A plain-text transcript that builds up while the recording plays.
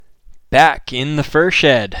back in the fur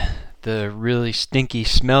shed, the really stinky,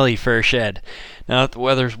 smelly fur shed. Now that the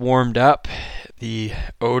weather's warmed up, the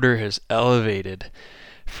odor has elevated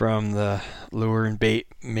from the lure and bait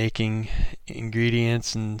making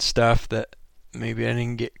ingredients and stuff that maybe I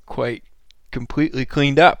didn't get quite completely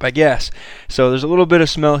cleaned up, I guess. So there's a little bit of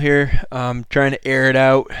smell here. I'm trying to air it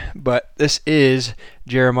out, but this is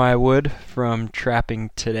Jeremiah Wood from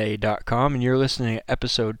trappingtoday.com, and you're listening to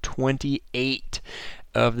episode 28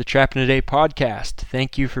 of the Trapping Today podcast.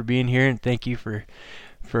 Thank you for being here, and thank you for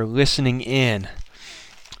listening in.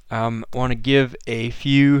 I want to give a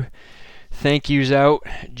few thank yous out.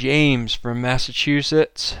 James from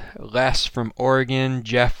Massachusetts, Les from Oregon,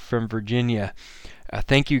 Jeff from Virginia.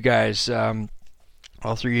 Thank you guys. All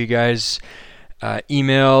three of you guys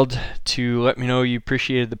emailed to let me know you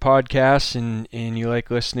appreciated the podcast and you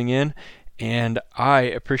like listening in, and I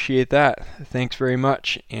appreciate that. Thanks very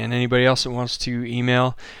much. And anybody else that wants to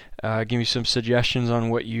email, give me some suggestions on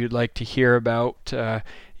what you'd like to hear about,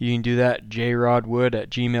 you can do that,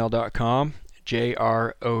 jrodwood@gmail.com,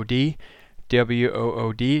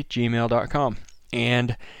 jrodwood@gmail.com.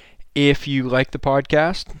 And if you like the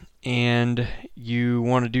podcast and you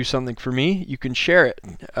want to do something for me, you can share it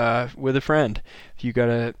with a friend. If you got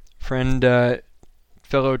a friend,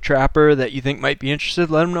 fellow trapper that you think might be interested,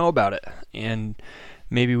 let them know about it. And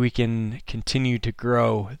maybe we can continue to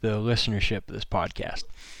grow the listenership of this podcast.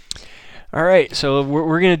 All right, so what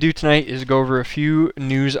we're going to do tonight is go over a few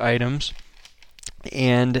news items,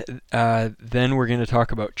 and then we're going to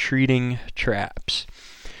talk about treating traps.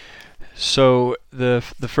 So the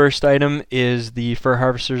first item is the Fur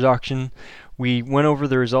Harvesters auction. We went over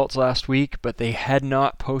the results last week, but they had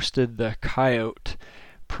not posted the coyote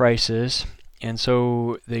prices, and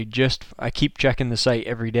so I keep checking the site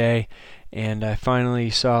every day, and I finally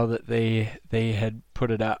saw that they had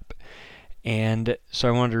put it up. And so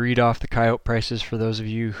I wanted to read off the coyote prices for those of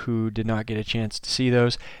you who did not get a chance to see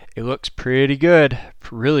those. It looks pretty good,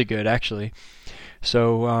 really good actually.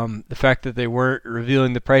 So the fact that they weren't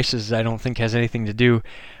revealing the prices, I don't think has anything to do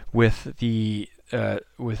with trying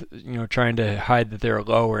to hide that they're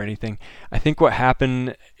low or anything. I think what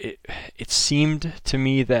happened, it seemed to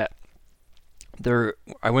me that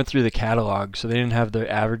I went through the catalog, so they didn't have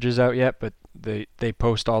the averages out yet, but they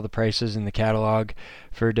post all the prices in the catalog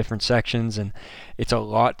for different sections, and it's a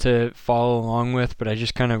lot to follow along with, but I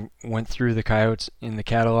just kind of went through the coyotes in the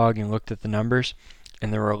catalog and looked at the numbers,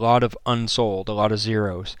 and there were a lot of unsold, a lot of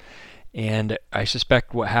zeros. And I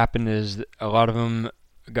suspect what happened is a lot of them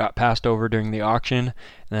got passed over during the auction, and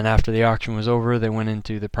then after the auction was over, they went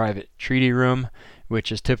into the private treaty room,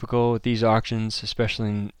 which is typical with these auctions, especially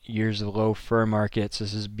in years of low fur markets.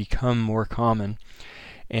 This has become more common,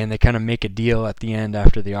 and they kind of make a deal at the end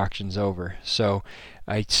after the auction's over. So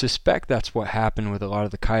I suspect that's what happened with a lot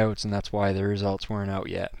of the coyotes, and that's why the results weren't out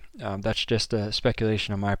yet. That's just a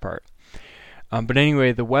speculation on my part. But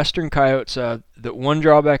anyway, the western coyotes, the one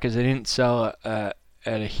drawback is they didn't sell at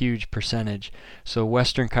a huge percentage. So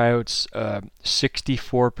western coyotes,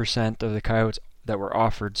 64% of the coyotes that were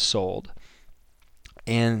offered sold.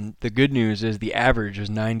 And the good news is the average was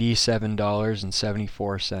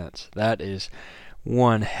 $97.74. That is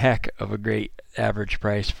one heck of a great average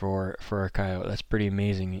price for a coyote. That's pretty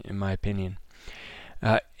amazing in my opinion.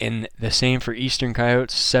 And the same for eastern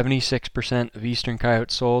coyotes. 76% of eastern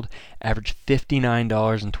coyotes sold, averaged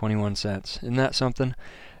 $59.21. Isn't that something?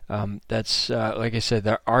 That's like I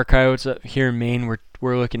said, our coyotes up here in Maine, we're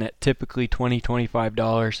looking at typically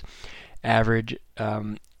 $20-$25 average.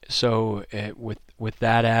 So with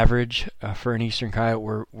that average for an eastern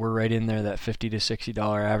coyote, we're right in there, that $50 to $60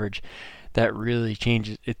 average. That really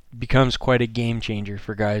changes. It becomes quite a game changer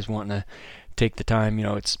for guys wanting to take the time.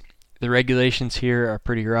 The regulations here are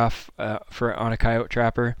pretty rough on a coyote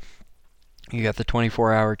trapper. You got the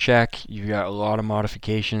 24-hour check. You've got a lot of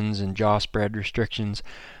modifications and jaw spread restrictions,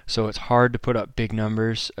 so it's hard to put up big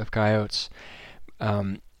numbers of coyotes.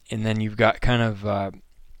 And then you've got kind of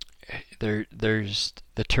there's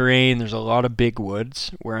the terrain. There's a lot of big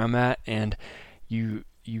woods where I'm at, and you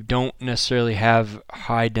don't necessarily have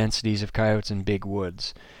high densities of coyotes in big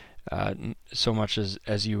woods. So much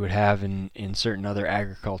as you would have in certain other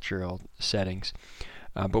agricultural settings.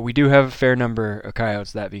 But we do have a fair number of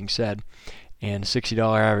coyotes, that being said, and a $60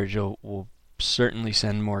 average will certainly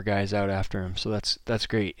send more guys out after them. So that's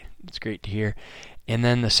great. It's great to hear. And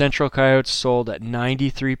then the central coyotes sold at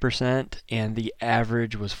 93%, and the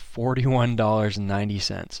average was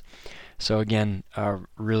 $41.90. So again,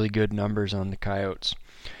 really good numbers on the coyotes.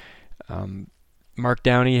 Mark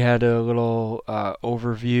Downey had a little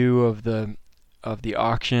overview of the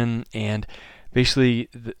auction, and basically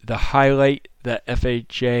the highlight that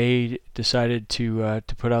FHA decided to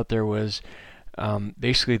put out there was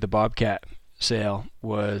basically the bobcat sale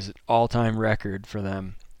was all-time record for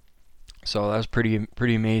them. So that was pretty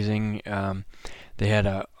amazing. They had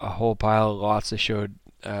a whole pile of lots. They showed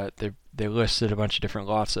they listed a bunch of different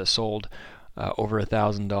lots that sold over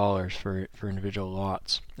 $1,000 for individual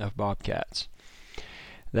lots of bobcats.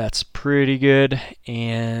 That's pretty good.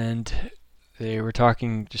 And they were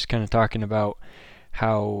talking about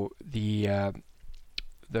how the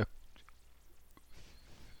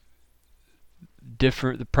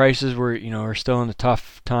prices are still in a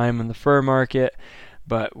tough time in the fur market,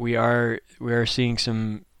 but we are seeing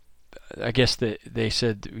some. I guess that they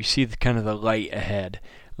said that we see the light ahead,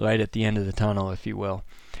 light at the end of the tunnel, if you will.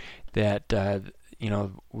 That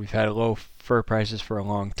we've had low fur prices for a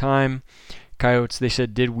long time. Coyotes, they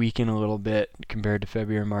said, did weaken a little bit compared to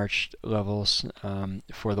February-March levels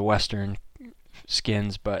for the western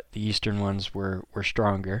skins, but the eastern ones were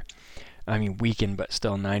stronger. I mean, weakened, but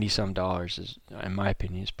still $90-some is, in my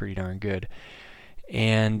opinion, is pretty darn good.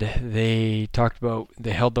 And they talked about,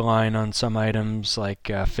 they held the line on some items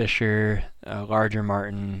like Fisher, larger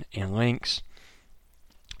marten, and lynx.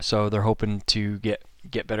 So they're hoping to get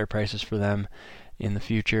better prices for them in the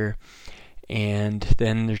future. And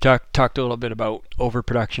then they talked a little bit about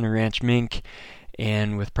overproduction of ranch mink,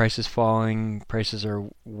 and with prices falling, prices are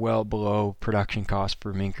well below production costs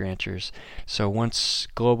for mink ranchers. So once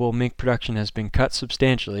global mink production has been cut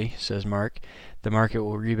substantially, says Mark, the market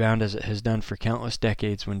will rebound as it has done for countless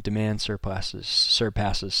decades when demand surpasses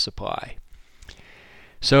supply.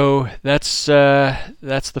 So that's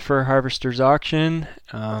the Fur Harvesters auction.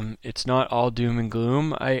 It's not all doom and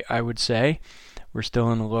gloom, I would say. We're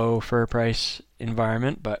still in a low fur price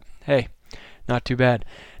environment, but hey, not too bad.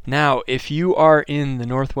 Now, if you are in the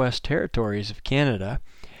Northwest Territories of Canada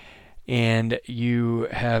and you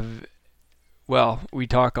have, well, we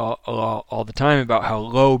talk all the time about how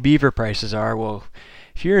low beaver prices are. Well,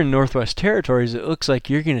 if you're in Northwest Territories, it looks like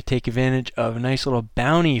you're going to take advantage of a nice little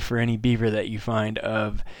bounty for any beaver that you find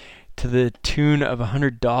to the tune of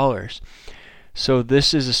 $100. So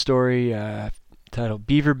this is a story titled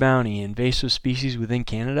Beaver Bounty, Invasive Species Within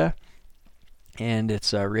Canada, and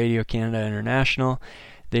it's Radio Canada International.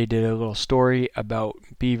 They did a little story about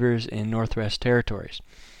beavers in Northwest Territories.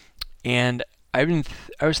 And I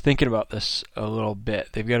was thinking about this a little bit.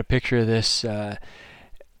 They've got a picture of this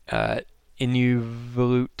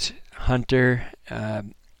Inuvialuit hunter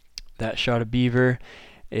that shot a beaver,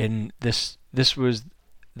 and this was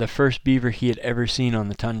the first beaver he had ever seen on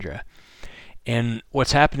the tundra. And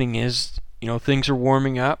what's happening is, things are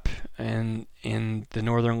warming up and in the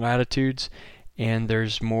northern latitudes, and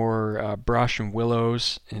there's more brush and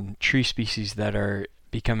willows and tree species that are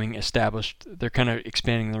becoming established. They're kind of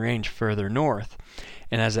expanding the range further north.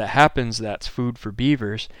 And as that happens, that's food for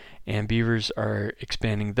beavers, and beavers are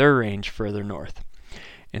expanding their range further north.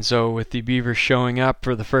 And so with the beavers showing up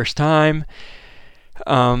for the first time,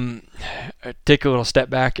 take a little step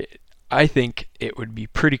back. I think it would be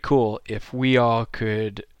pretty cool if we all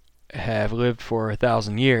could have lived for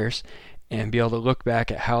 1,000 years and be able to look back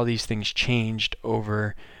at how these things changed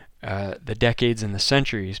over the decades and the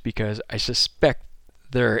centuries, because I suspect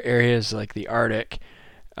there are areas like the Arctic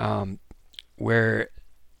where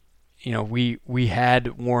we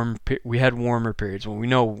had warmer periods. Well,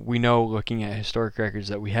 we know looking at historic records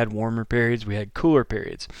that we had warmer periods, we had cooler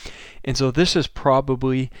periods, and so this is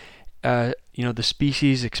probably the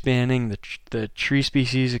species expanding, the tree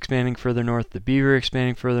species expanding further north, the beaver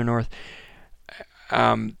expanding further north.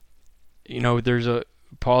 There's a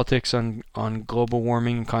politics on global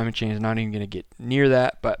warming and climate change. I'm not even going to get near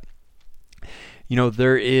that, but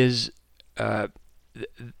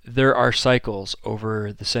there are cycles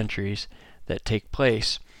over the centuries that take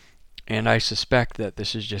place, and I suspect that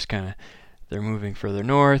this is just they're moving further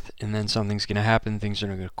north, and then something's going to happen, things are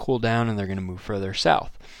going to cool down, and they're going to move further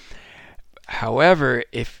south. However,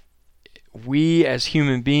 if we as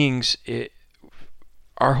human beings,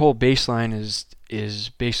 our whole baseline is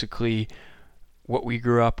basically what we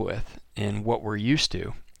grew up with and what we're used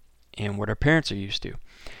to and what our parents are used to.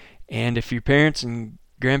 And if your parents and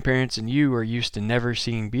grandparents and you are used to never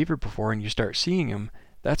seeing beaver before and you start seeing them,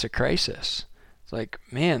 that's a crisis. It's like,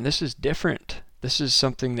 man, this is different. This is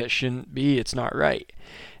something that shouldn't be. It's not right.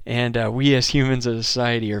 And we as humans as a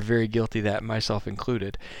society are very guilty of that, myself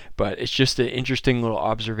included. But it's just an interesting little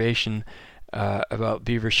observation about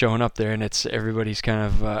beaver showing up there, and everybody's kind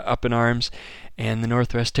of up in arms. And the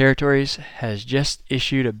Northwest Territories has just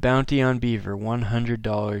issued a bounty on beaver,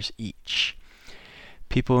 $100 each.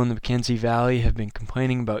 People in the Mackenzie Valley have been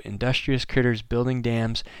complaining about industrious critters building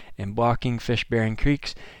dams and blocking fish-bearing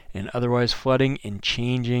creeks and otherwise flooding and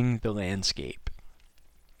changing the landscape.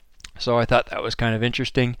 So I thought that was kind of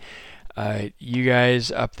interesting. You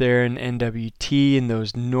guys up there in NWT in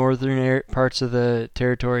those northern parts of the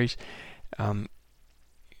territories,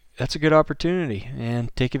 that's a good opportunity,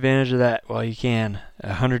 and take advantage of that while you can.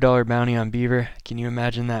 $100 bounty on beaver, can you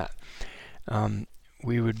imagine that?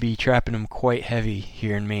 We would be trapping them quite heavy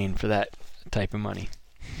here in Maine for that type of money.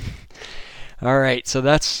 Alright, so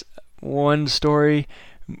that's one story.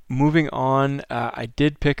 Moving on, I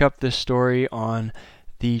did pick up this story on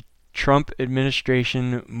the Trump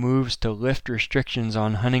administration moves to lift restrictions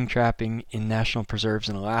on hunting trapping in national preserves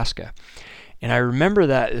in Alaska. And I remember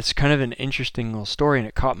that it's kind of an interesting little story, and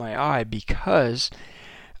it caught my eye because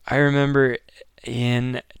I remember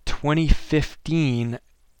in 2015,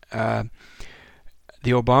 the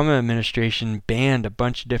Obama administration banned a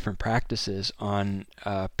bunch of different practices on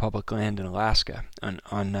public land in Alaska,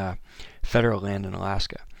 on federal land in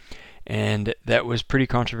Alaska. And that was pretty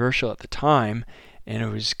controversial at the time, and it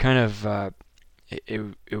was kind of,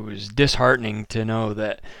 it was disheartening to know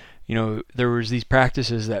that, there was these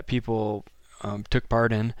practices that people took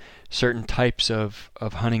part in, certain types of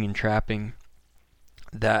hunting and trapping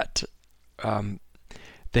that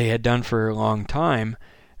they had done for a long time,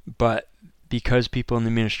 but because people in the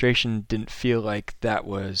administration didn't feel like that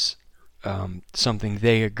was something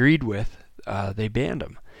they agreed with, they banned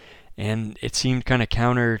them. And it seemed kind of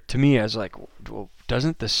counter to me. I was like, well,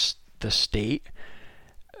 doesn't the state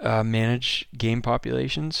manage game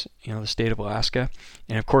populations, the state of Alaska?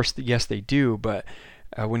 And of course, yes, they do, but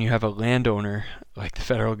when you have a landowner like the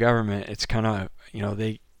federal government, it's kind of,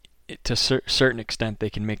 to a certain extent, they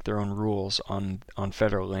can make their own rules on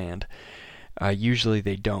federal land. Usually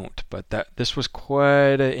they don't, but this was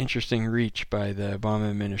quite an interesting reach by the Obama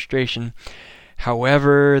administration.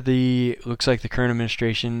 However, looks like the current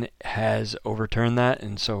administration has overturned that,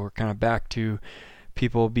 and so we're kind of back to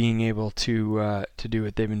people being able to do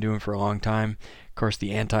what they've been doing for a long time. Of course,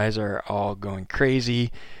 the antis are all going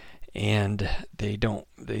crazy, and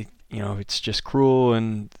it's just cruel,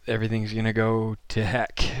 and everything's gonna go to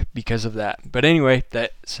heck because of that. But anyway,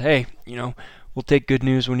 we'll take good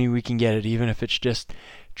news when we can get it, even if it's just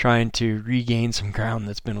trying to regain some ground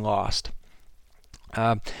that's been lost.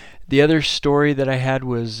 The other story that I had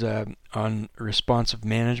was on responsive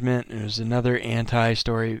management. It was another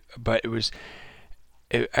anti-story, but it's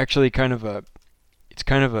kind of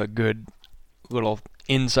a good little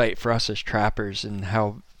insight for us as trappers and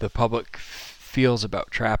how the public feels about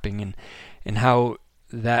trapping and how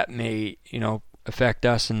that may affect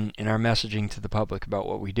us in our messaging to the public about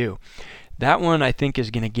what we do. That one I think is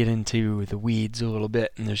going to get into the weeds a little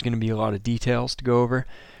bit, and there's going to be a lot of details to go over.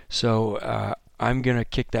 So I'm going to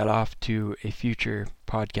kick that off to a future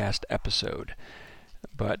podcast episode.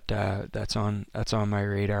 But that's on my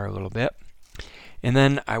radar a little bit. And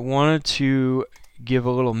then I wanted to give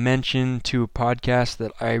a little mention to a podcast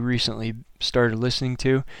that I recently started listening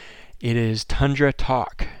to. It is Tundra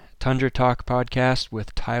Talk podcast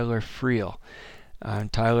with Tyler Freel.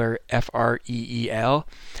 Tyler, Freel.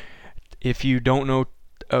 If you don't know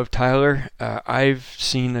of Tyler, I've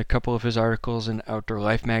seen a couple of his articles in Outdoor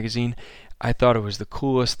Life magazine. I thought it was the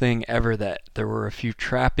coolest thing ever that there were a few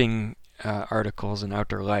trapping articles in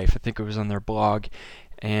Outdoor Life. I think it was on their blog,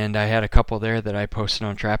 and I had a couple there that I posted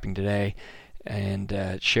on Trapping Today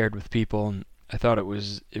and shared with people, and I thought it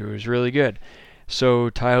was really good.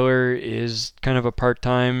 So Tyler is kind of a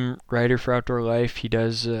part-time writer for Outdoor Life. He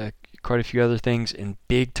does quite a few other things, and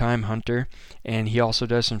big-time hunter, and he also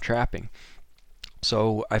does some trapping.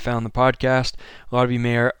 So I found the podcast. A lot of you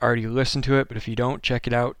may already listen to it, but if you don't, check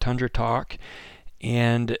it out, Tundra Talk.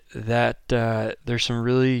 And that there's some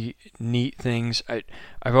really neat things.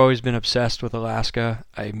 I've always been obsessed with Alaska.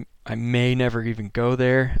 I may never even go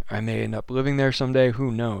there. I may end up living there someday.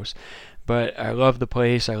 Who knows? But I love the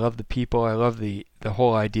place. I love the people. I love the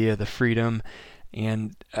whole idea, the freedom.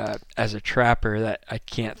 And as a trapper, that I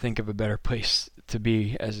can't think of a better place to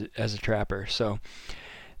be as a trapper. So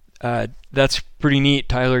that's pretty neat.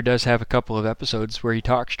 Tyler does have a couple of episodes where he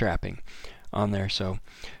talks trapping on there. So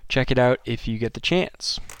check it out if you get the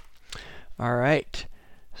chance. All right.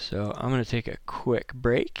 So I'm going to take a quick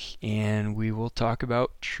break, and we will talk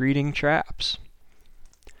about treating traps.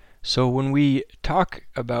 So when we talk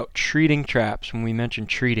about treating traps, when we mention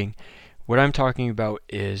treating, what I'm talking about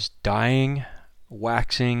is dyeing,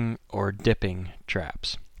 waxing, or dipping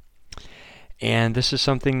traps. And this is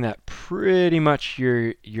something that pretty much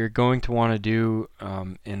you're going to want to do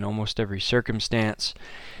in almost every circumstance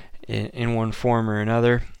in one form or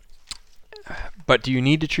another. But do you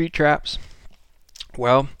need to treat traps?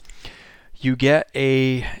 Well, you get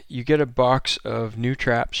a box of new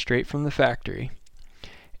traps straight from the factory,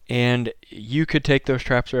 and you could take those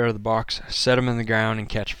traps right out of the box, set them in the ground, and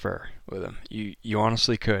catch fur with them. You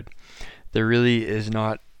honestly could. There really is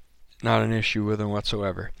not an issue with them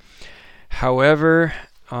whatsoever. However,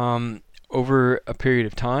 over a period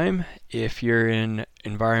of time, if you're in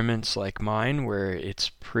environments like mine where it's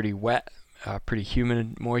pretty wet, pretty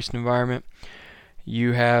humid, moist environment,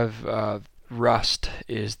 you have rust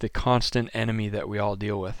is the constant enemy that we all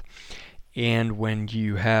deal with. And when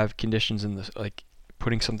you have conditions in the, like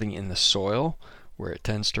putting something in the soil where it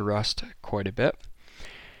tends to rust quite a bit,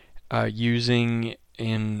 using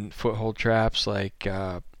in foothold traps like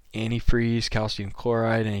antifreeze, calcium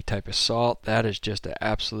chloride, any type of salt, that is just an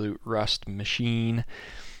absolute rust machine.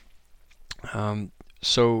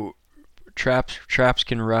 So traps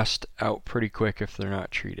can rust out pretty quick if they're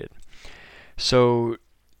not treated. So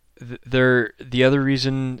the other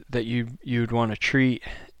reason that you'd want to treat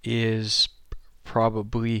is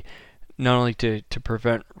probably not only to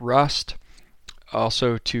prevent rust,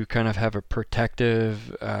 also to kind of have a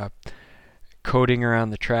protective coating around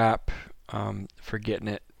the trap for getting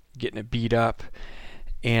it beat up,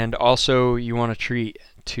 and also you want to treat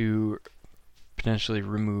to potentially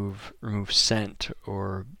remove scent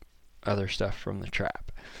or other stuff from the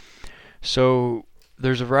trap. So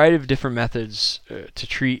there's a variety of different methods to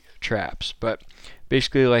treat traps, but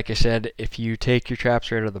basically, like I said, if you take your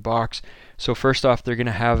traps right out of the box, so first off, they're going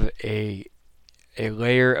to have a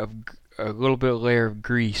layer of layer of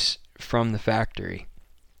grease from the factory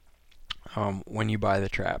when you buy the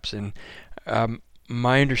traps. And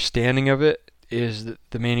my understanding of it is that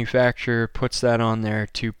the manufacturer puts that on there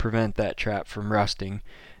to prevent that trap from rusting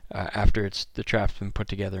after the trap's been put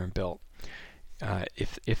together and built.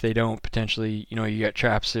 If they don't, potentially, you got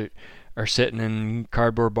traps that are sitting in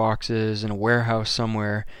cardboard boxes in a warehouse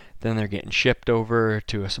somewhere, then they're getting shipped over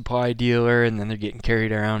to a supply dealer, and then they're getting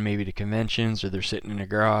carried around maybe to conventions, or they're sitting in a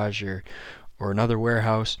garage or another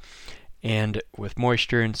warehouse, and with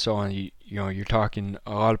moisture and so on, you're talking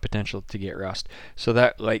a lot of potential to get rust. So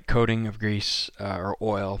that light coating of grease or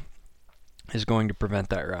oil is going to prevent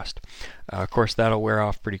that rust. Of course, that'll wear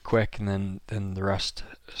off pretty quick, and then the rust,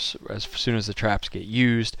 as soon as the traps get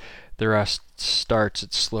used, the rust starts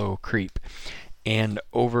its slow creep. And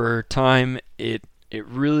over time, it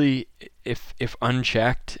really, if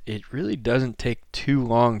unchecked, it really doesn't take too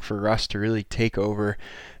long for rust to really take over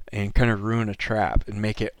and kind of ruin a trap and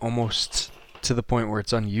make it almost to the point where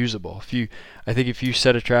it's unusable. I think if you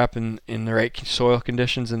set a trap in the right soil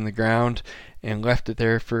conditions in the ground and left it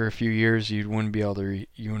there for a few years, you wouldn't be able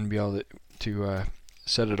to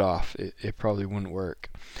set it off. It probably wouldn't work.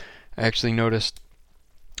 I actually noticed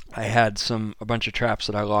I had a bunch of traps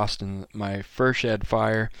that I lost in my fur shed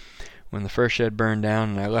fire when the fur shed burned down,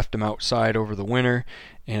 and I left them outside over the winter,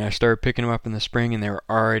 and I started picking them up in the spring, and they were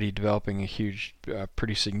already developing a huge,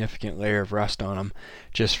 pretty significant layer of rust on them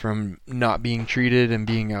just from not being treated and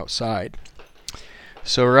being outside.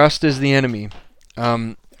 So rust is the enemy.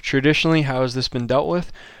 Traditionally, how has this been dealt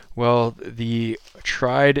with? Well, the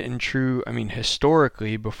tried and true,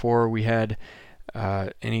 historically, before we had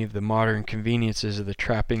any of the modern conveniences of the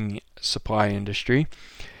trapping supply industry,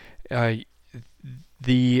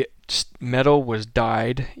 the metal was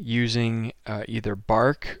dyed using either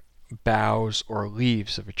bark, boughs, or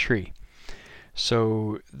leaves of a tree.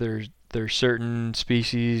 So there's certain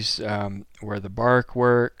species where the bark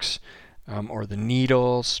works, or the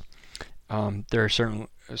needles. There are certain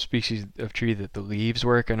species of tree that the leaves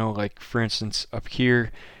work. I know, like for instance, up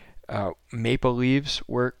here, maple leaves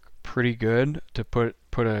work pretty good to put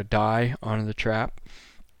a dye onto the trap.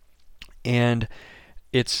 And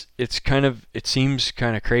it seems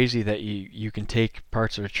kind of crazy that you can take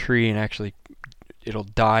parts of a tree and actually it'll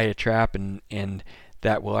dye a trap and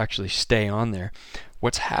that will actually stay on there.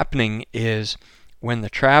 What's happening is when the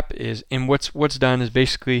trap is, and what's done is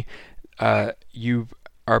basically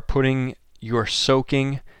you're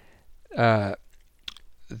soaking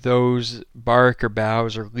those bark or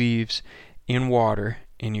boughs or leaves in water,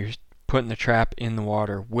 and you're putting the trap in the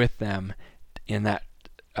water with them, in that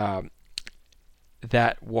the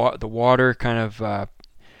water kind of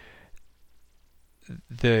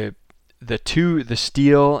the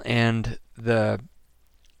steel and the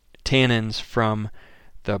tannins from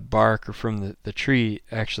the bark or from the tree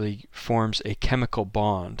actually forms a chemical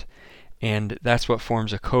bond, and that's what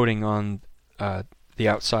forms a coating on the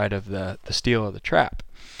outside of the steel of the trap.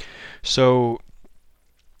 So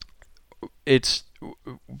it's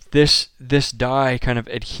this dye kind of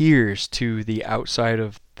adheres to the outside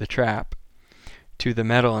of the trap to the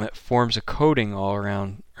metal, and it forms a coating all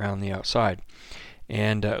around the outside.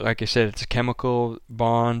 And like I said, it's a chemical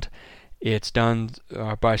bond. It's done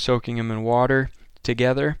by soaking them in water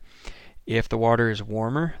together. If the water is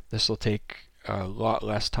warmer, this will take a lot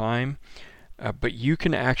less time. But you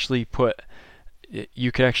can actually put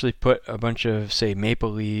a bunch of, say,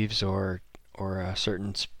 maple leaves or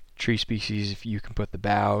certain tree species. If you can put the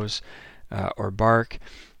boughs or bark,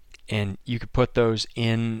 and you could put those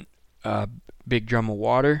in a big drum of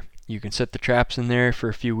water. You can set the traps in there for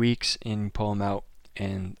a few weeks and pull them out,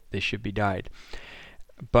 and they should be dyed.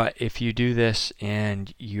 But if you do this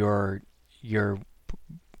and your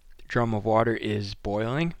drum of water is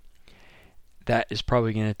boiling, that is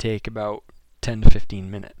probably going to take about 10 to 15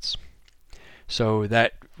 minutes. So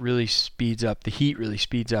that really speeds up, the heat really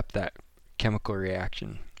speeds up that chemical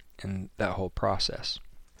reaction and that whole process.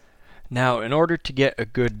 Now, in order to get a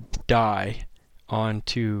good dye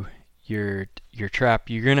onto your trap,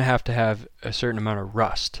 you're going to have a certain amount of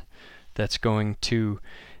rust that's going to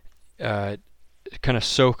kind of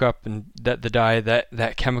soak up and the dye,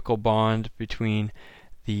 that chemical bond between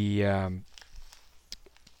the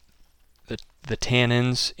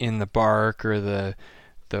tannins in the bark, or the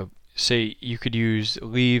say you could use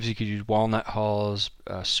leaves, you could use walnut hulls,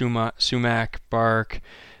 sumac bark.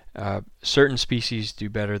 Certain species do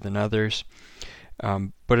better than others.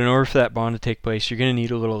 But in order for that bond to take place, you're going to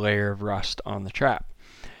need a little layer of rust on the trap.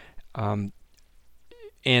 And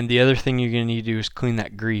the other thing you're going to need to do is clean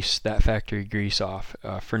that grease, that factory grease off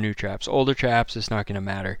for new traps. Older traps, it's not going to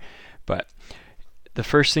matter. But the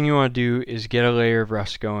first thing you want to do is get a layer of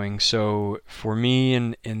rust going. So for me,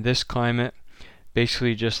 in this climate,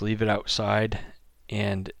 basically just leave it outside,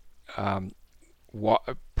 and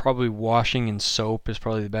probably washing in soap is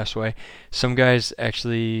probably the best way. Some guys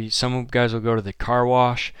will go to the car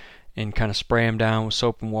wash and kind of spray them down with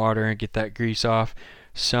soap and water and get that grease off.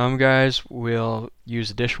 Some guys will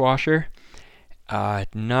use a dishwasher.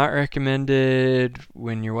 Not recommended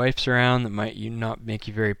when your wife's around. That might not make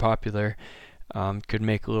you very popular. Could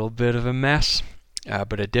make a little bit of a mess,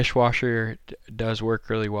 but a dishwasher does work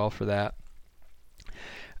really well for that.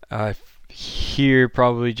 Here,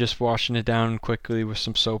 probably just washing it down quickly with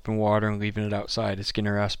some soap and water and leaving it outside. It's going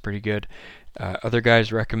to rust pretty good. Other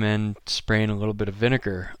guys recommend spraying a little bit of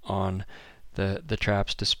vinegar on the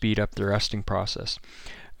traps to speed up the rusting process.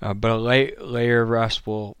 But a layer of rust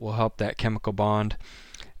will help that chemical bond.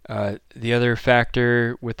 The other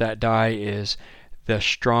factor with that dye is the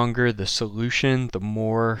stronger the solution, the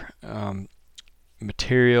more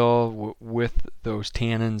material with those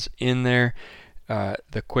tannins in there,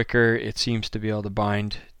 the quicker it seems to be able to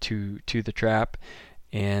bind to the trap.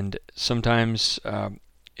 And sometimes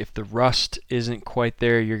if the rust isn't quite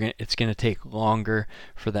there, it's going to take longer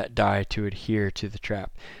for that dye to adhere to the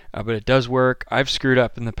trap. But it does work. I've screwed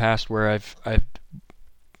up in the past where I've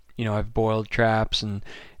boiled traps and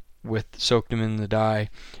soaked them in the dye,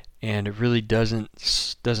 and it really doesn't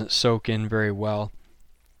soak in very well.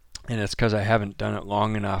 And it's because I haven't done it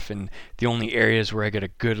long enough, and the only areas where I got a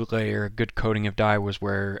good layer, a good coating of dye, was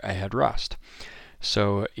where I had rust.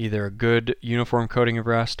 So either a good uniform coating of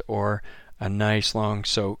rust or a nice long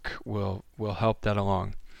soak will help that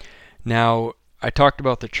along. Now, I talked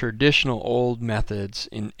about the traditional old methods,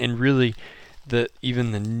 and really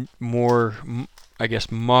even the more, I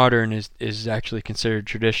guess, modern is actually considered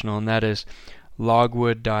traditional, and that is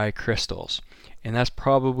logwood dye crystals. And that's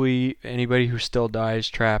probably, anybody who still dyes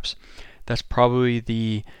traps, that's probably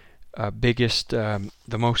the biggest, the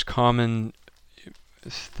most common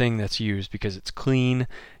thing that's used, because it's clean.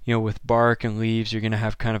 With bark and leaves, you're going to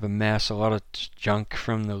have kind of a mess. A lot of junk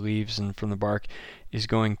from the leaves and from the bark is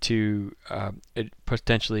going to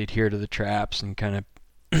potentially adhere to the traps and kind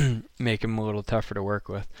of make them a little tougher to work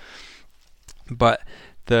with. But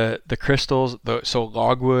the crystals, so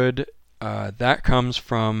logwood, that comes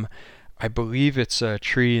from, I believe it's a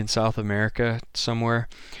tree in South America somewhere,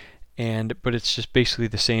 but it's just basically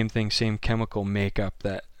the same thing, same chemical makeup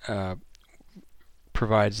that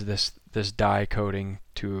provides this dye coating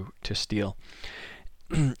to steel.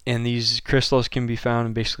 And these crystals can be found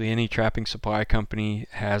in basically any trapping supply company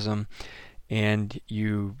has them, and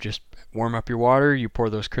you just warm up your water, you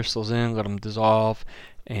pour those crystals in, let them dissolve,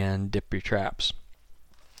 and dip your traps.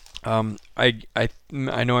 I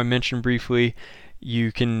know I mentioned briefly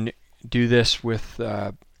you can do this with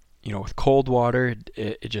with cold water.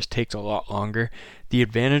 It just takes a lot longer. The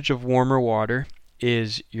advantage of warmer water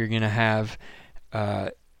is you're going to have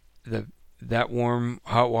that warm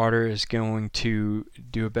hot water is going to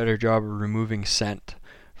do a better job of removing scent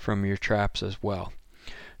from your traps as well.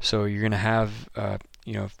 So you're going to have the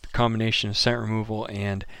combination of scent removal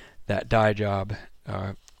and that dye job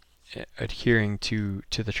adhering to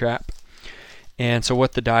the trap. And so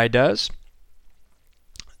what the dye does,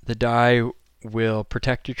 the dye will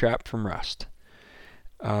protect your trap from rust.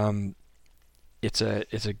 It's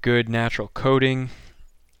a good natural coating,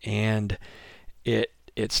 and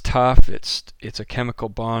it's tough. It's a chemical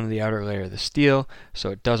bond in the outer layer of the steel, so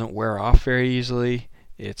it doesn't wear off very easily.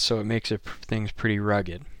 So it makes things pretty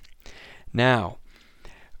rugged. Now,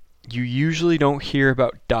 you usually don't hear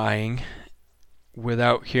about dyeing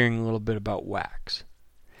without hearing a little bit about wax.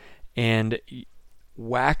 And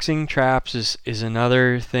waxing traps is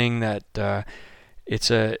another thing that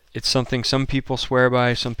it's something some people swear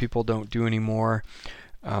by, some people don't do anymore.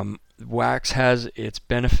 Wax has its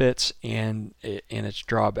benefits and its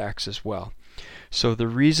drawbacks as well. So the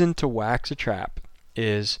reason to wax a trap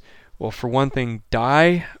is, well, for one thing,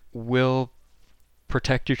 dye will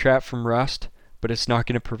protect your trap from rust, but it's not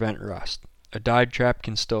going to prevent rust. A dyed trap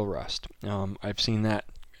can still rust. I've seen that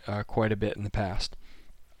quite a bit in the past.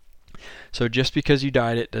 So just because you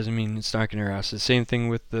dyed it doesn't mean it's not going to rust. The same thing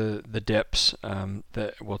with the dips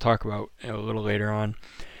that we'll talk about a little later on.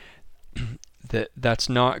 That's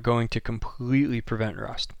not going to completely prevent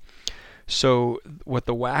rust. So what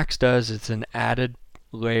the wax does, it's an added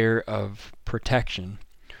layer of protection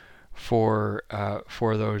for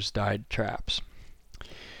those dyed traps.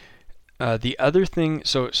 The other thing,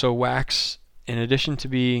 so wax, in addition to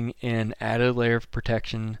being an added layer of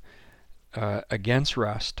protection against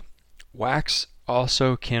rust, wax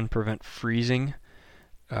also can prevent freezing,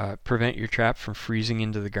 prevent your trap from freezing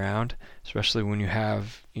into the ground, especially when you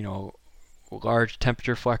have, large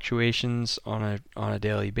temperature fluctuations on a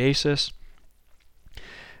daily basis.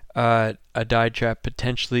 A dyed trap,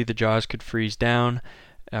 potentially the jaws could freeze down.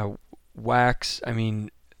 Wax, I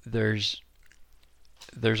mean, there's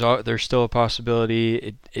still a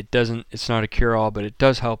possibility. It's not a cure-all, but it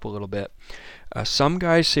does help a little bit. Some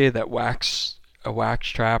guys say that a wax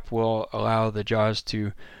trap will allow the jaws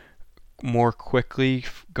to more quickly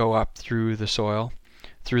go up through the soil,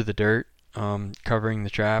 through the dirt, covering the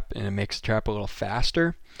trap, and it makes the trap a little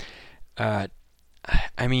faster. I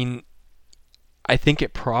mean, I think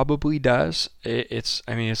it probably does. It's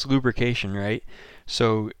lubrication, right?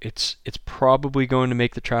 So it's probably going to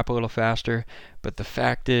make the trap a little faster, but the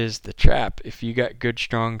fact is, the trap, if you got good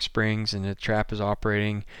strong springs and the trap is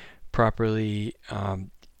operating properly,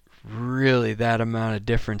 really that amount of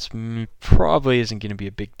difference probably isn't going to be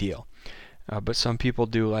a big deal. But some people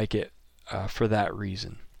do like it for that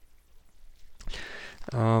reason.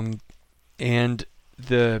 And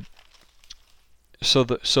the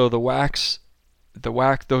wax,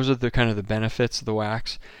 those are the kind of the benefits of the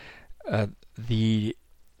wax. The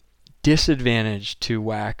disadvantage to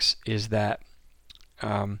wax is that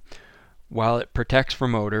while it protects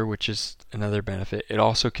from odor, which is another benefit, it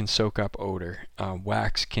also can soak up odor.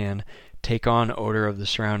 Wax can take on odor of the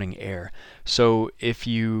surrounding air. So if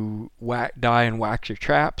you dye and wax your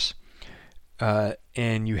traps,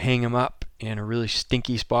 and you hang them up in a really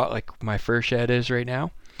stinky spot like my fur shed is right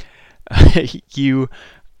now,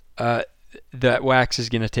 that wax is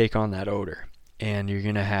going to take on that odor, and you're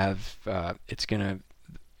going to have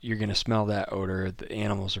you're going to smell that odor. The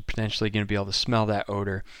animals are potentially going to be able to smell that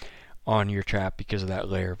odor on your trap because of that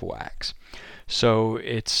layer of wax. So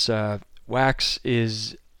it's wax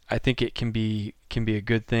is, I think it can be a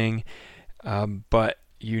good thing, but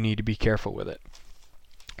you need to be careful with it.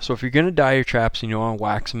 So if you're going to dye your traps and you want to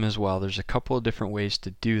wax them as well, there's a couple of different ways to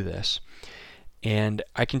do this. And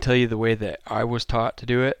I can tell you the way that I was taught to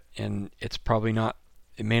do it, and it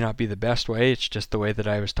may not be the best way, it's just the way that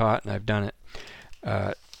I was taught, and I've done it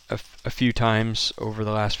a few times over the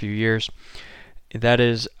last few years. That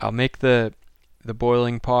is, I'll make the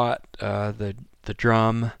boiling pot, the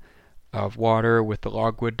drum of water with the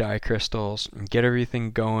logwood dye crystals, and get everything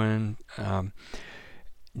going,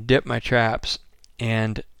 dip my traps,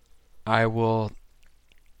 and I will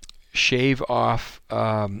shave off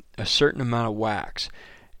a certain amount of wax,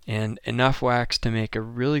 and enough wax to make a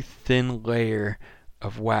really thin layer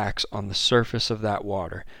of wax on the surface of that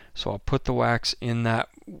water. So I'll put the wax in that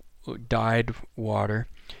dyed water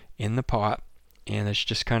in the pot, and it's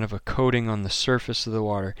just kind of a coating on the surface of the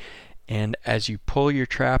water. And as you pull your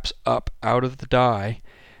traps up out of the dye,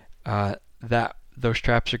 those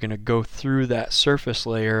traps are going to go through that surface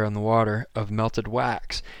layer on the water of melted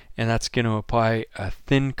wax, and that's going to apply a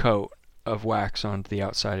thin coat of wax onto the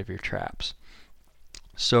outside of your traps.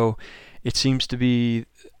 So it seems to be,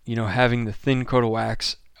 having the thin coat of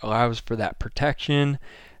wax allows for that protection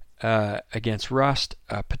against rust,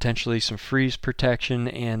 potentially some freeze protection,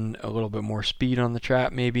 and a little bit more speed on the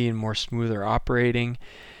trap maybe, and more smoother operating.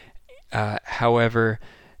 However,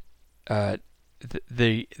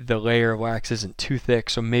 the layer of wax isn't too thick,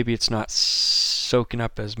 so maybe it's not soaking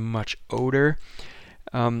up as much odor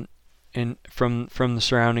and from the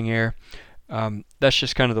surrounding air. That's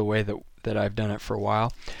just kind of the way that I've done it for a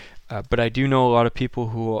while. But I do know a lot of people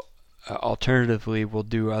who alternatively will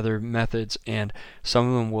do other methods, and some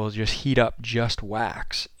of them will just heat up just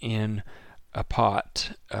wax in a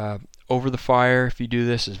pot. Over the fire, if you do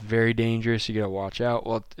this, is very dangerous. You gotta watch out.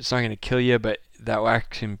 Well, it's not gonna kill you, but that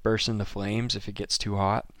wax can burst into flames if it gets too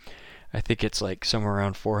hot. I think it's like somewhere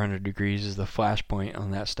around 400 degrees is the flash point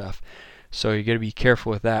on that stuff. So you gotta be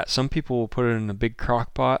careful with that. Some people will put it in a big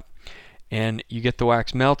crock pot, and you get the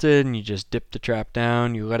wax melted, and you just dip the trap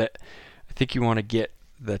down. You let it. I think you want to get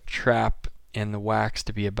the trap and the wax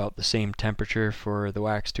to be about the same temperature for the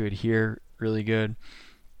wax to adhere really good.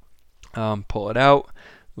 Pull it out.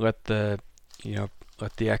 Let the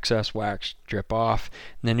excess wax drip off,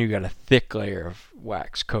 and then you got a thick layer of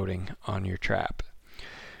wax coating on your trap.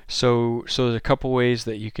 So there's a couple ways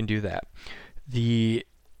that you can do that. The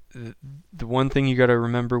one thing you got to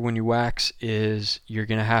remember when you wax is you're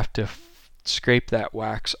going to have to scrape that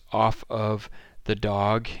wax off of the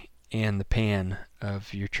dog and the pan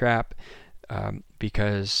of your trap,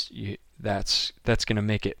 because that's going to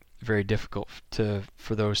make it very difficult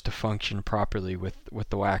for those to function properly with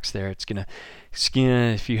the wax there. It's gonna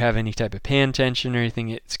if you have any type of pan tension or anything,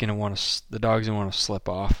 it's gonna the dog's gonna want to slip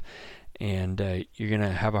off, and you're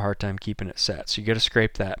gonna have a hard time keeping it set. So you got to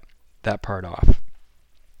scrape that part off.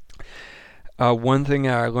 One thing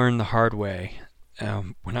I learned the hard way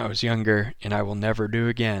when I was younger, and I will never do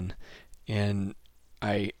again, and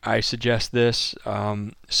I suggest this.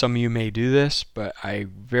 Some of you may do this, but I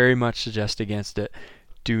very much suggest against it.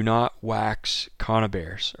 Do not wax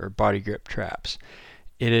conibears or body grip traps.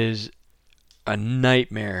 It is a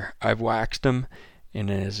nightmare. I've waxed them, and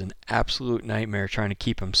it is an absolute nightmare trying to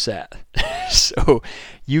keep them set. So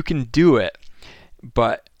you can do it,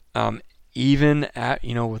 but even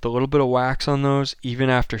with a little bit of wax on those,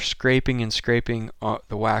 even after scraping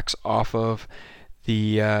the wax off of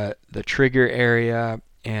the trigger area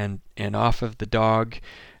and off of the dog,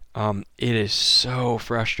 it is so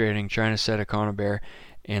frustrating trying to set a conibear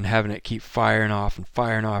and having it keep firing off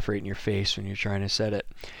right in your face when you're trying to set it.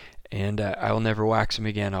 And I will never wax them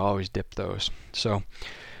again. I'll always dip those. So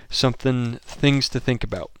things to think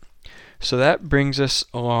about. So that brings us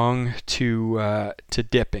along to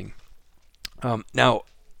dipping. Now,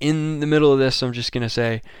 in the middle of this, I'm just going to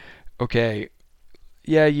say, okay,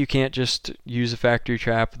 yeah, you can't just use a factory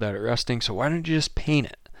trap without it rusting, so why don't you just paint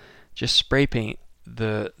it? Just spray paint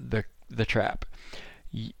the trap.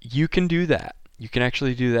 You can do that. You can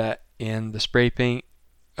actually do that, and the spray paint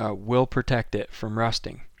will protect it from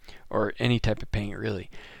rusting, or any type of paint really.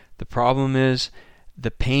 The problem is the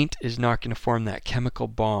paint is not going to form that chemical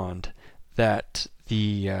bond that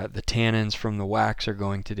the tannins from the wax are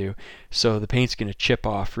going to do, so the paint's going to chip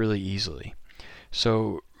off really easily.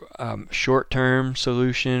 So short-term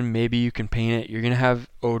solution, maybe you can paint it. You're going to have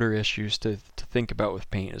odor issues to think about with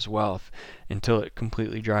paint as well until it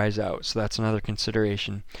completely dries out, so that's another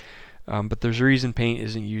consideration. But there's a reason paint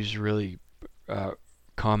isn't used really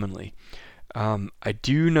commonly. I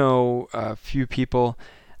do know a few people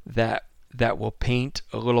that will paint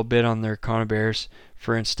a little bit on their conibears,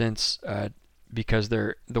 for instance, because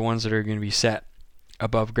they're the ones that are going to be set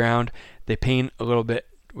above ground. They paint a little bit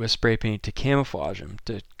with spray paint to camouflage them,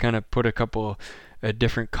 to kind of put a couple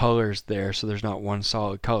different colors there so there's not one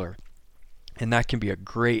solid color. And that can be a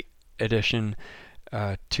great addition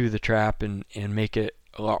to the trap and make it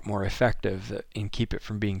a lot more effective and keep it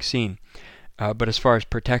from being seen. But as far as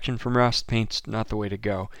protection from rust, paint's not the way to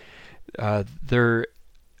go. There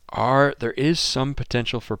is some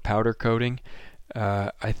potential for powder coating.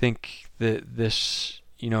 I think that this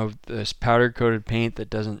powder coated paint that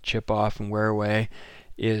doesn't chip off and wear away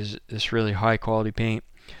is this really high quality paint.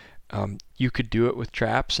 You could do it with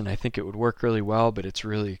traps, and I think it would work really well, but it's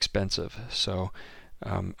really expensive. So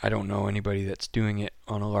I don't know anybody that's doing it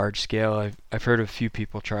on a large scale. I've heard of a few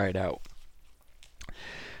people try it out.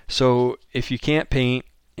 So if you can't paint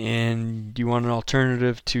and you want an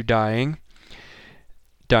alternative to dyeing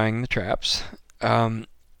the traps,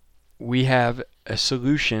 we have a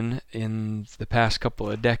solution in the past couple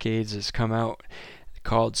of decades that's come out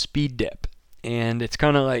called Speed Dip, and it's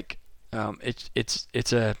kind of like it's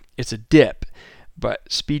a dip,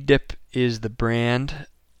 but Speed Dip is the brand,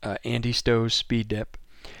 Andy Stowe's Speed Dip,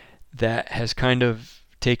 that has kind of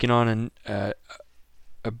taken on a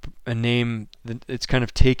name. It's kind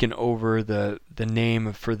of taken over the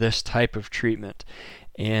name for this type of treatment,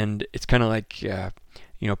 and it's kind of like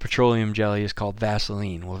petroleum jelly is called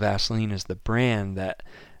Vaseline. Well, Vaseline is the brand that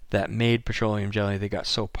that made petroleum jelly, they got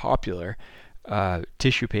so popular.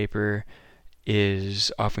 Tissue paper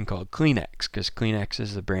is often called Kleenex because Kleenex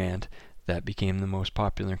is the brand that became the most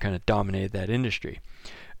popular and kind of dominated that industry.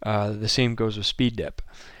 The same goes with Speed Dip.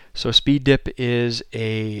 So Speed Dip is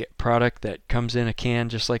a product that comes in a can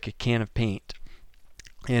just like a can of paint,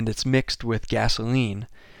 and it's mixed with gasoline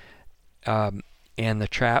and the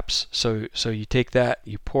traps. So you take that,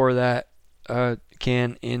 you pour that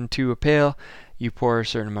can into a pail, you pour a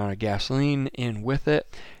certain amount of gasoline in with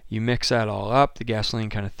it, you mix that all up, the gasoline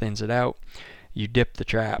kind of thins it out, you dip the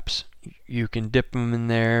traps. You can dip them in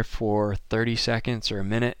there for 30 seconds or a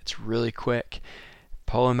minute. It's really quick.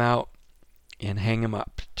 Pull them out and hang them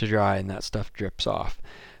up to dry, and that stuff drips off.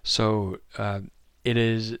 So it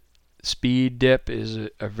is, Speed Dip is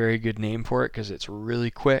a very good name for it because it's really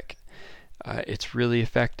quick, it's really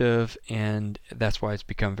effective, and that's why it's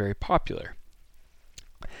become very popular.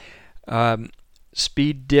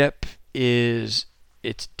 Speed Dip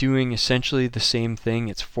it's doing essentially the same thing.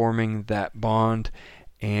 It's forming that bond,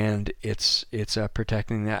 and it's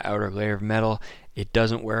protecting that outer layer of metal. It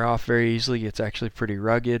doesn't wear off very easily. It's actually pretty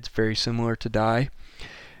rugged. It's very similar to dye,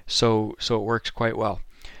 so it works quite well.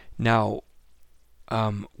 Now,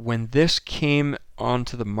 when this came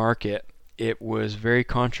onto the market, it was very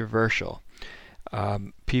controversial.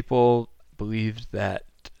 People believed that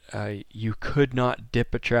you could not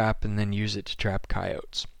dip a trap and then use it to trap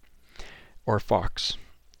coyotes or fox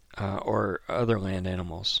or other land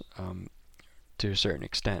animals to a certain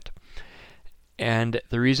extent. And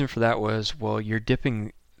the reason for that was, well, you're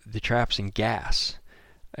dipping the traps in gas,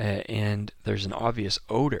 and there's an obvious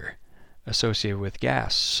odor associated with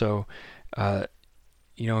gas. So,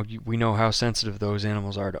 we know how sensitive those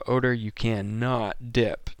animals are to odor. You cannot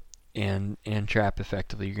dip and trap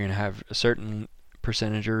effectively. You're going to have a certain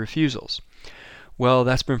percentage of refusals. Well,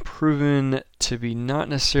 that's been proven to be not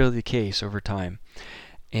necessarily the case over time.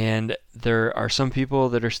 And there are some people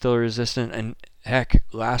that are still resistant. And heck,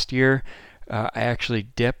 last year I actually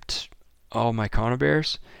dipped all my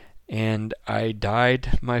conibears and I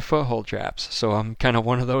dyed my foothold traps. So I'm kind of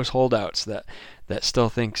one of those holdouts that still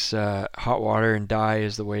thinks hot water and dye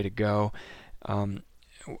is the way to go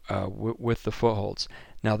with the footholds.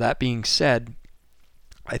 Now, that being said,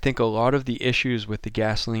 I think a lot of the issues with the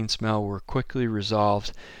gasoline smell were quickly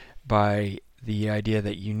resolved by the idea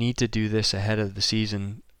that you need to do this ahead of the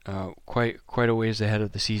season, quite a ways ahead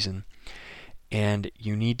of the season, and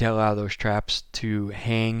you need to allow those traps to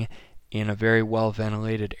hang in a very well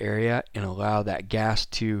ventilated area and allow that gas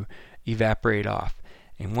to evaporate off.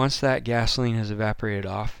 And once that gasoline has evaporated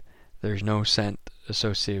off, there's no scent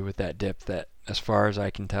associated with that dip, that, as far as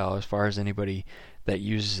I can tell, as far as anybody that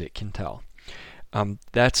uses it can tell. I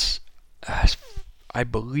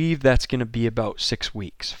believe that's going to be about 6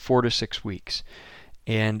 weeks, 4 to 6 weeks.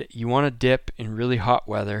 And you want to dip in really hot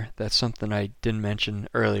weather. That's something I didn't mention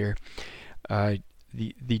earlier. The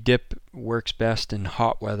dip works best in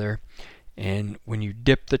hot weather. And when you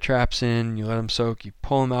dip the traps in, you let them soak, you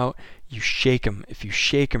pull them out, you shake them. If you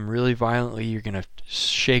shake them really violently, you're going to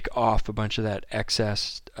shake off a bunch of that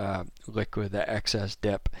excess liquid, that excess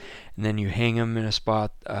dip. And then you hang them in a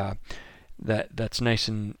spot that's nice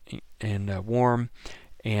and warm,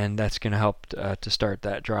 and that's going to help to start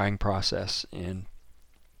that drying process.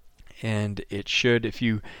 And it should, if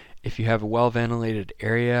you have a well ventilated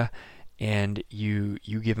area and you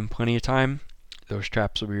give them plenty of time, those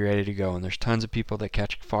traps will be ready to go. And there's tons of people that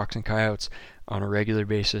catch fox and coyotes on a regular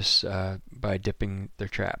basis by dipping their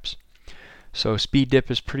traps. So Speed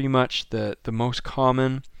Dip is pretty much the most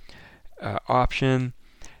common option.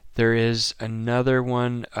 There is another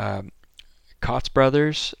one, Kotz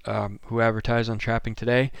Brothers, who advertise on Trapping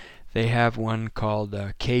Today. They have one called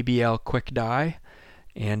KBL Quick Dye,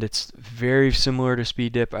 and it's very similar to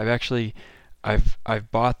Speed Dip.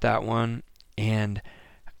 I've bought that one, and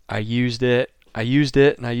I used it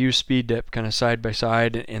and I used Speed Dip kind of side by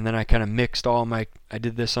side, and then I kind of mixed I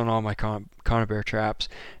did this on all my conibear traps,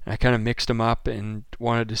 and I kind of mixed them up and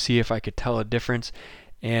wanted to see if I could tell a difference,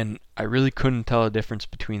 and I really couldn't tell a difference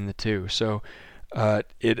between the two. So at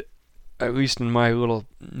least in my little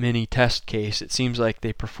mini test case, it seems like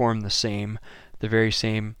they perform the very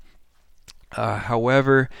same.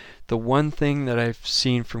 However, the one thing that I've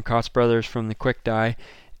seen from Kotz Brothers from the Quick Dye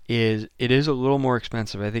is it is a little more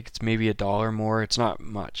expensive. I think it's maybe $1 more. It's not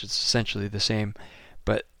much. It's essentially the same.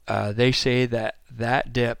 But they say that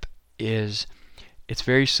dip it's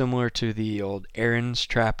very similar to the old Aaron's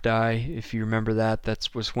trap dye. If you remember that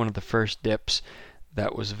was one of the first dips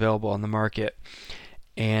that was available on the market.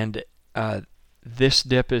 And this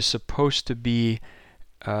dip is supposed to be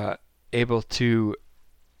able to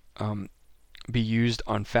be used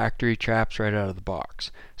on factory traps right out of the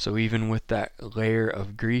box. So even with that layer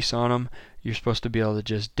of grease on them, you're supposed to be able to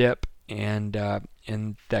just dip, and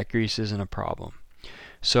that grease isn't a problem.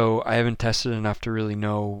 So I haven't tested enough to really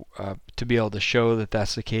know to be able to show that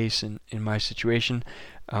that's the case in my situation.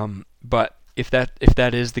 But if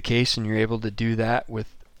that is the case and you're able to do that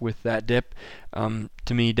with that dip,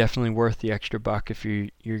 to me definitely worth the extra buck if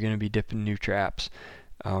you're going to be dipping new traps.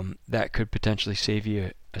 That could potentially save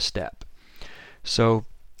you a step. So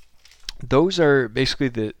those are basically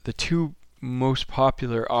the two most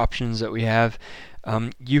popular options that we have.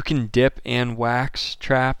 You can dip and wax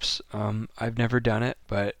traps. I've never done it,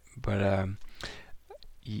 but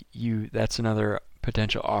that's another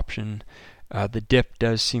potential option. The dip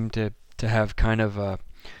does seem to have kind of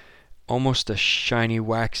almost a shiny,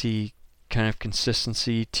 waxy kind of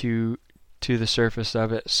consistency to the surface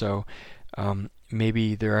of it. So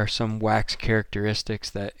maybe there are some wax characteristics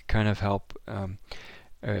that kind of help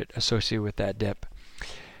associated with that dip.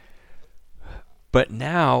 But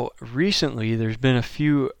now, recently, there's been a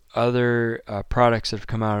few other products that have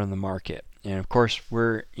come out on the market, and of course,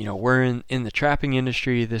 we're in the trapping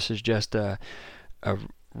industry. This is just a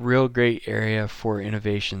real great area for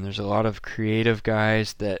innovation. There's a lot of creative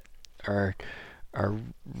guys that are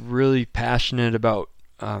really passionate about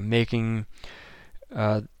making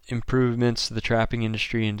improvements to the trapping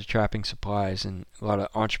industry and to trapping supplies, and a lot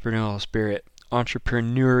of entrepreneurial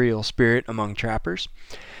spirit among trappers.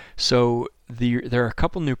 So there are a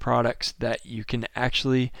couple new products that you can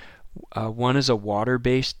actually, one is a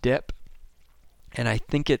water-based dip, and I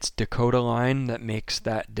think it's Dakota Line that makes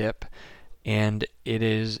that dip, and it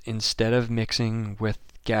is, instead of mixing with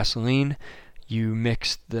gasoline, you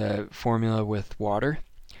mix the formula with water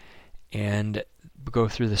and go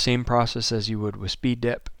through the same process as you would with speed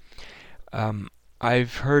dip.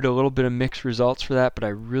 I've heard a little bit of mixed results for that, but I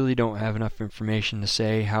really don't have enough information to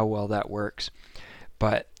say how well that works.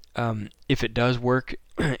 But if it does work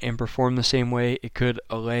and perform the same way, it could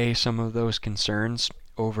allay some of those concerns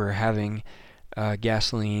over having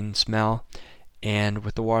gasoline smell. And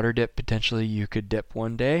with the water dip, potentially you could dip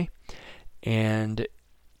one day and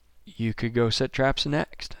you could go set traps the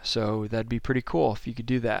next. So that'd be pretty cool if you could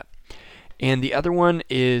do that. And the other one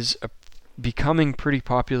is becoming pretty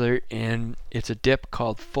popular, and it's a dip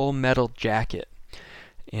called Full Metal Jacket.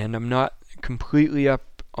 And I'm not completely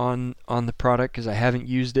up on the product because I haven't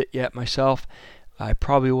used it yet myself. I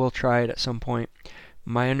probably will try it at some point.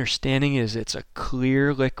 My understanding is it's a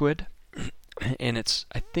clear liquid, and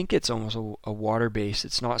I think it's almost a water base.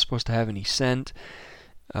 It's not supposed to have any scent.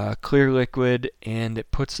 Clear liquid, and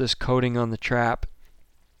it puts this coating on the trap.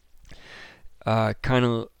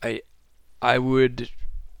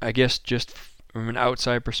 I guess just from an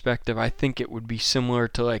outside perspective, I think it would be similar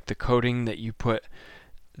to like the coating that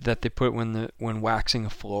they put when waxing a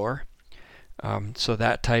floor. So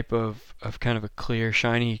that type of kind of a clear,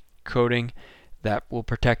 shiny coating that will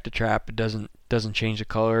protect the trap. It doesn't change the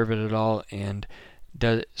color of it at all, and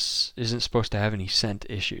isn't supposed to have any scent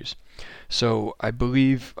issues. So I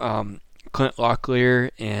believe Clint Locklear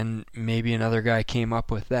and maybe another guy came up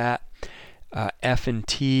with that.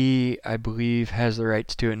 F&T, I believe, has the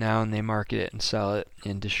rights to it now, and they market it and sell it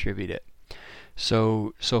and distribute it.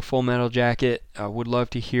 So Full Metal Jacket, would love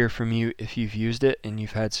to hear from you if you've used it and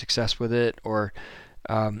you've had success with it, or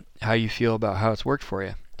how you feel about how it's worked for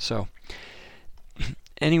you. So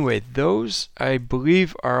anyway, those, I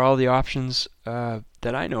believe, are all the options that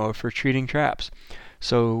I know of for treating traps.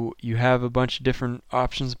 So you have a bunch of different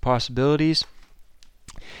options and possibilities.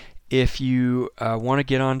 If you want to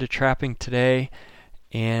get on to trapping today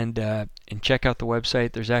and check out the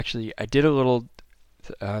website, I did a little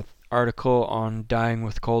article on dyeing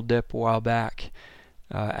with cold dip a while back,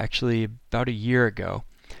 actually about a year ago,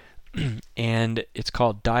 and it's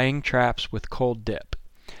called Dyeing Traps with Cold Dip.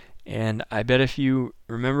 And I bet if you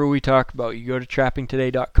remember, we talked about, you go to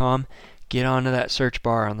trappingtoday.com, get onto that search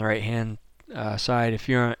bar on the right hand side. If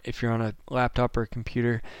you're on a laptop or a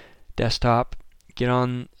computer, desktop, get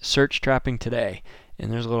on search Trapping Today,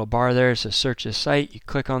 and there's a little bar there. It says search this site. You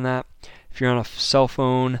click on that. If you're on a cell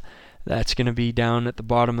phone, that's going to be down at the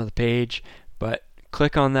bottom of the page, but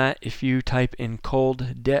click on that. If you type in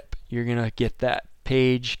cold dip, you're going to get that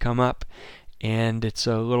page come up, and it's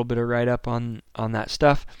a little bit of write-up on that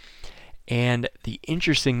stuff. And the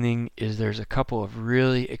interesting thing is there's a couple of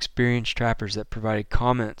really experienced trappers that provided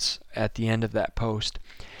comments at the end of that post,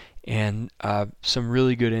 and some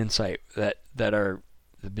really good insight that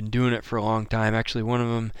have been doing it for a long time. Actually, one of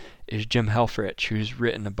them is Jim Helfrich, who's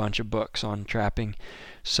written a bunch of books on trapping.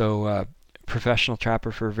 So professional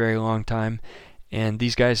trapper for a very long time, And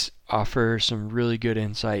these guys offer some really good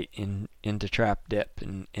insight into trap dip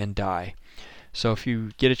and die. So if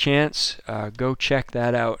you get a chance, go check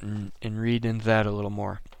that out and read into that a little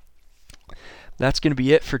more. That's going to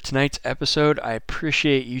be it for tonight's episode. I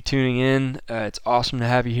appreciate you tuning in. It's awesome to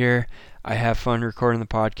have you here. I have fun recording the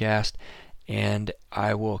podcast, and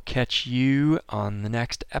I will catch you on the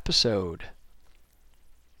next episode.